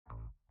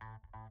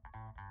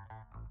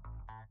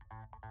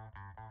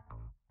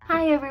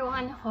Hi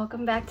everyone,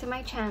 welcome back to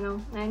my channel.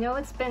 I know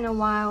it's been a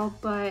while,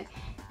 but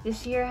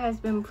this year has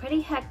been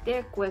pretty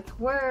hectic with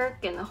work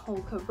and the whole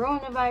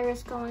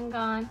coronavirus going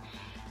on.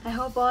 I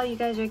hope all you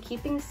guys are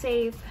keeping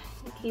safe,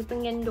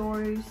 keeping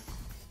indoors,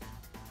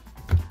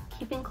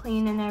 keeping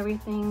clean and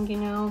everything, you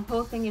know. The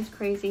whole thing is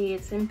crazy.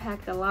 It's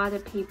impacted a lot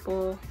of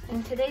people.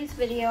 In today's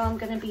video, I'm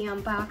going to be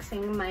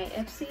unboxing my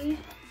Ipsy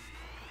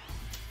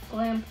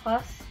Glam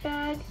Plus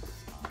bag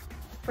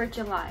for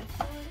July.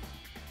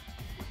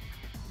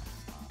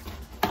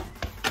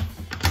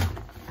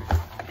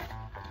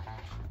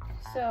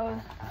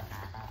 So,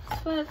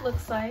 that's what it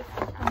looks like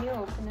when you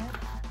open it.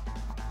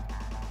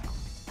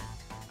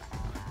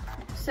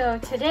 So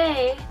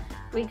today,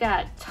 we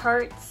got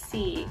Tarte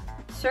C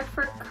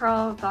Surfer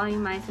Curl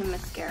Volumizing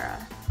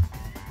Mascara.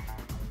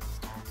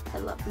 I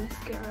love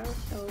mascara,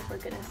 so we're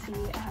gonna see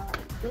how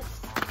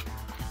this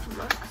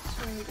looks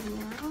right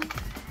now.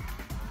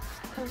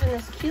 Comes in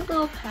this cute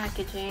little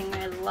packaging.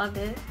 I love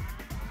it.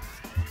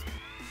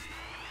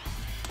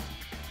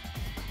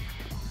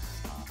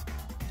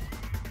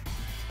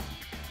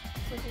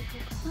 What it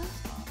looks like.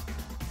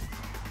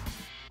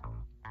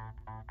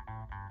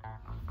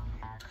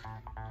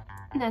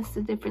 And that's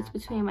the difference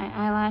between my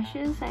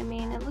eyelashes. I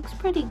mean, it looks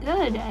pretty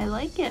good. I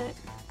like it.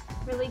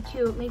 Really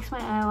cute. Makes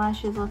my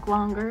eyelashes look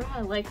longer.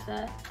 I like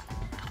that.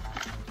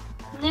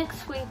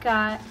 Next we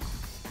got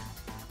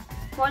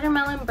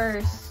Watermelon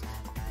Burst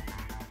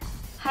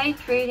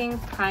Hydrating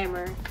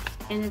Primer,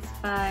 and it's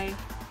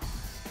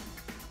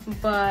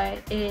but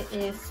it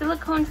is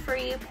silicone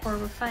free, pore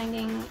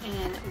refining,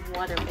 and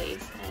water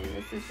based. And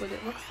this is what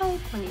it looks like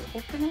when you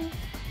open it,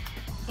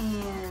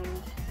 and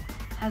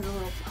has a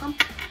little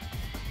pump.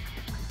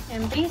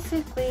 And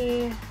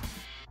basically,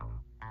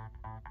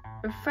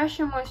 refresh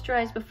and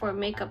moisturize before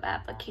makeup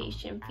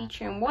application,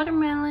 featuring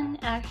watermelon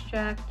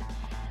extract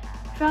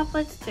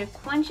droplets to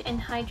quench and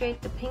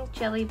hydrate. The pink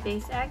jelly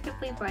base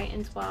actively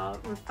brightens while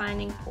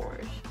refining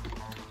pores,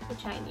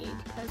 which I need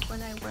because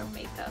when I wear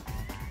makeup,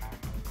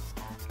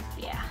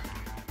 yeah.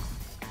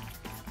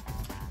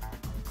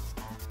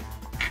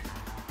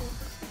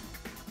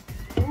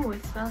 Ooh,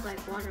 it smells like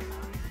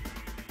watermelon.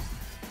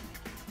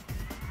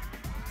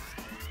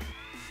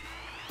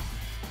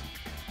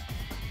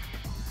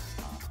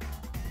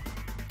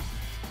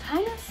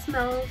 Kind of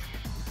smells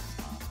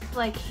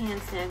like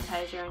hand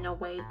sanitizer in a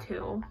way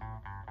too.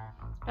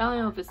 I don't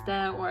know if it's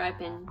that or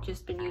I've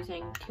just been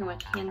using too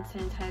much hand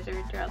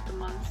sanitizer throughout the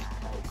months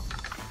because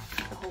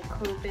the whole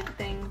COVID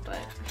thing. But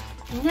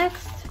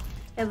next,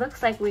 it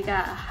looks like we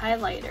got a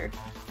highlighter.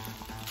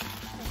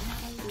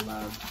 I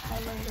love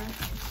highlighter.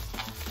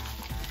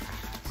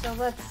 So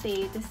let's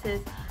see, this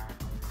is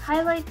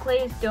Highlight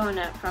Glazed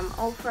Donut from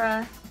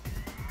Ofra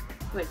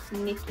with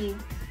Nikki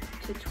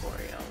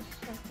Tutorials.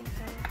 I think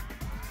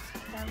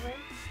that right.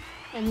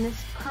 And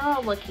this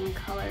pearl looking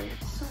color,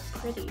 it's so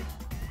pretty.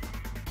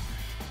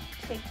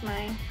 Take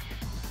my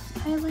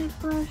highlight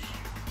brush.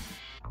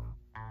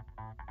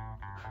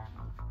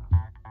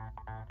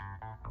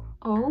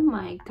 Oh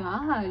my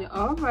god,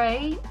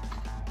 alright.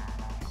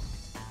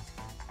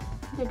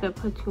 I think I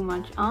put too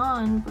much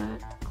on,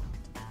 but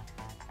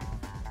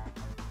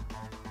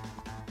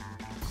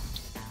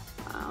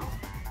wow,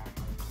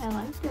 I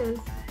like this.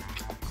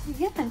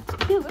 Yeah,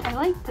 it's cute. I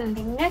like this.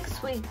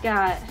 Next we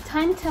got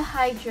Time to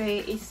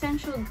Hydrate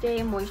Essential Day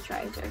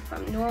Moisturizer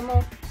from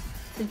Normal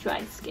to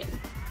Dry Skin,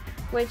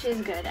 which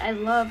is good. I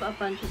love a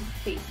bunch of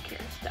face care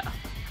stuff.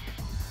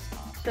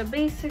 So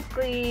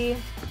basically,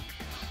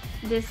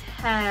 this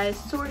has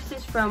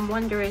sources from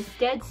wondrous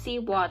Dead Sea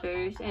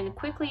waters and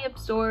quickly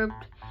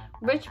absorbed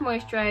rich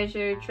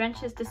moisturizer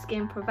drenches the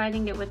skin,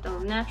 providing it with a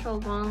natural,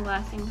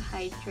 long-lasting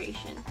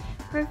hydration.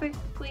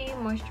 Perfectly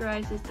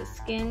moisturizes the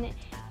skin.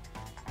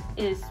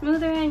 Is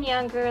smoother and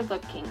younger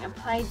looking.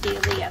 Applied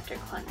daily after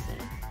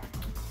cleansing.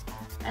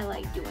 I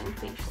like doing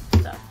facial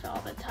stuff all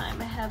the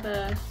time. I have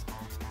a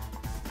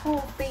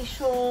whole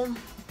facial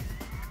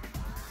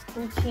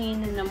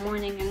routine in the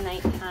morning and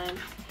nighttime.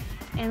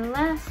 And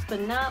last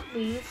but not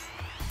least,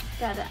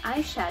 got an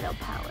eyeshadow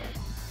palette.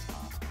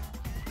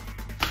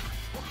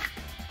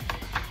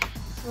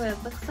 That's what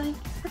it looks like.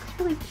 It looks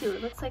really cute.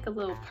 It looks like a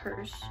little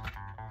purse.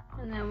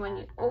 And then when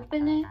you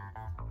open it,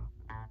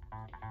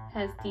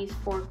 has these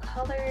 4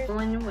 colors.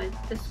 One with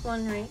this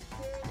one right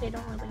here. They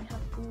don't really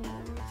have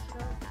names, so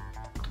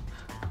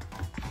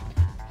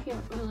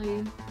can't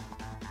really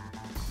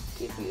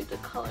give you the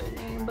color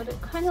name, but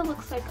it kind of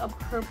looks like a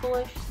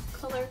purplish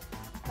color,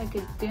 like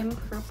a dim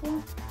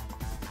purple.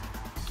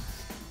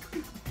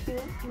 Pretty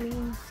cute. I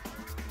mean,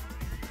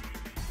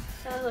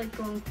 I like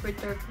going for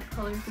darker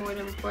colors more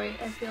than bright.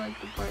 I feel like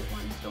the bright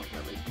ones don't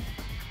really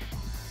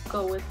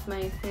go with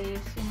my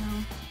face, you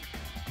know.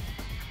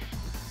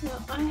 Now,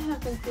 I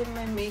haven't did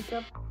my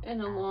makeup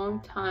in a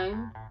long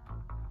time,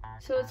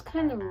 so it's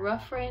kind of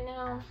rough right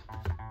now.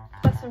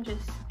 Plus, I'm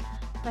just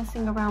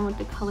messing around with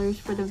the colors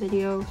for the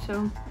video,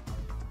 so.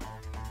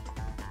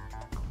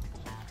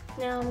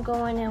 Now I'm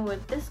going in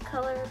with this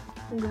color.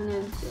 I'm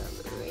gonna do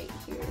it right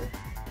here.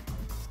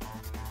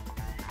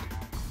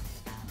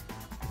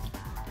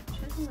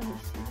 Let me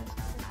see this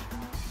picture.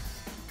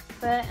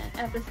 But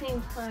at the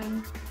same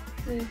time,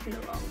 I'm using the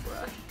wrong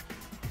brush.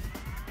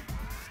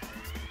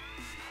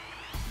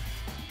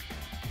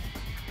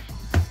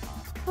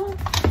 Oh,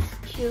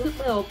 it's cute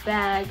little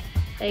bag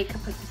that you can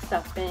put the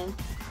stuff in.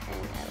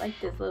 And I like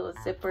this little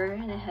zipper,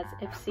 and it has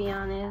Ipsy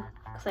on it.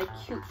 Looks like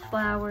cute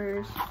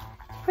flowers.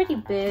 It's pretty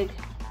big.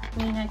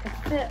 I mean, I could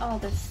fit all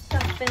this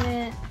stuff in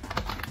it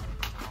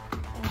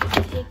and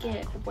just take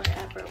it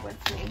wherever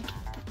with me.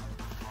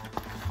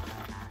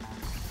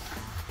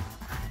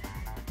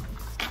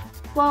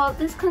 Well,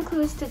 this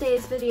concludes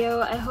today's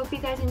video. I hope you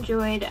guys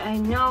enjoyed. I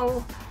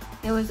know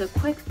it was a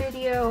quick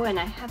video and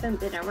I haven't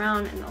been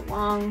around in a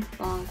long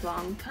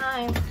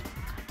time.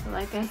 But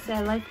like I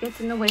said, life gets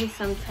in the way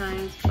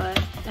sometimes,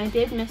 but I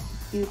did miss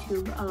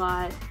YouTube a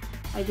lot.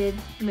 I did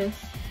miss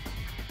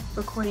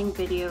recording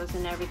videos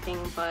and everything,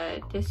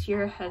 but this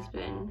year has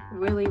been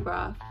really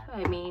rough.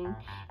 I mean,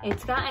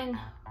 it's gotten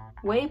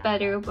way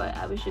better, but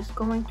I was just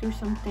going through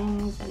some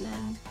things, and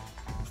then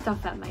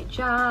stuff at my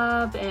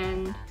job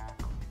and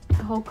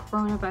the whole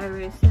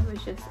coronavirus. It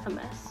was just a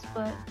mess,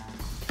 but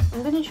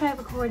I'm gonna try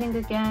recording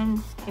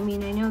again. I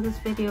mean, I know this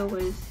video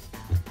was,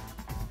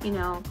 you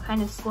know,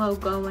 kind of slow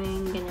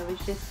going, and it was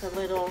just a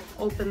little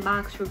open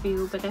box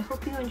review, but I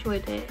hope you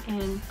enjoyed it,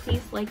 and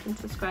please like and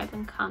subscribe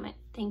and comment.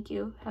 Thank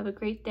you. Have a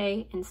great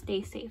day and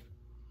stay safe.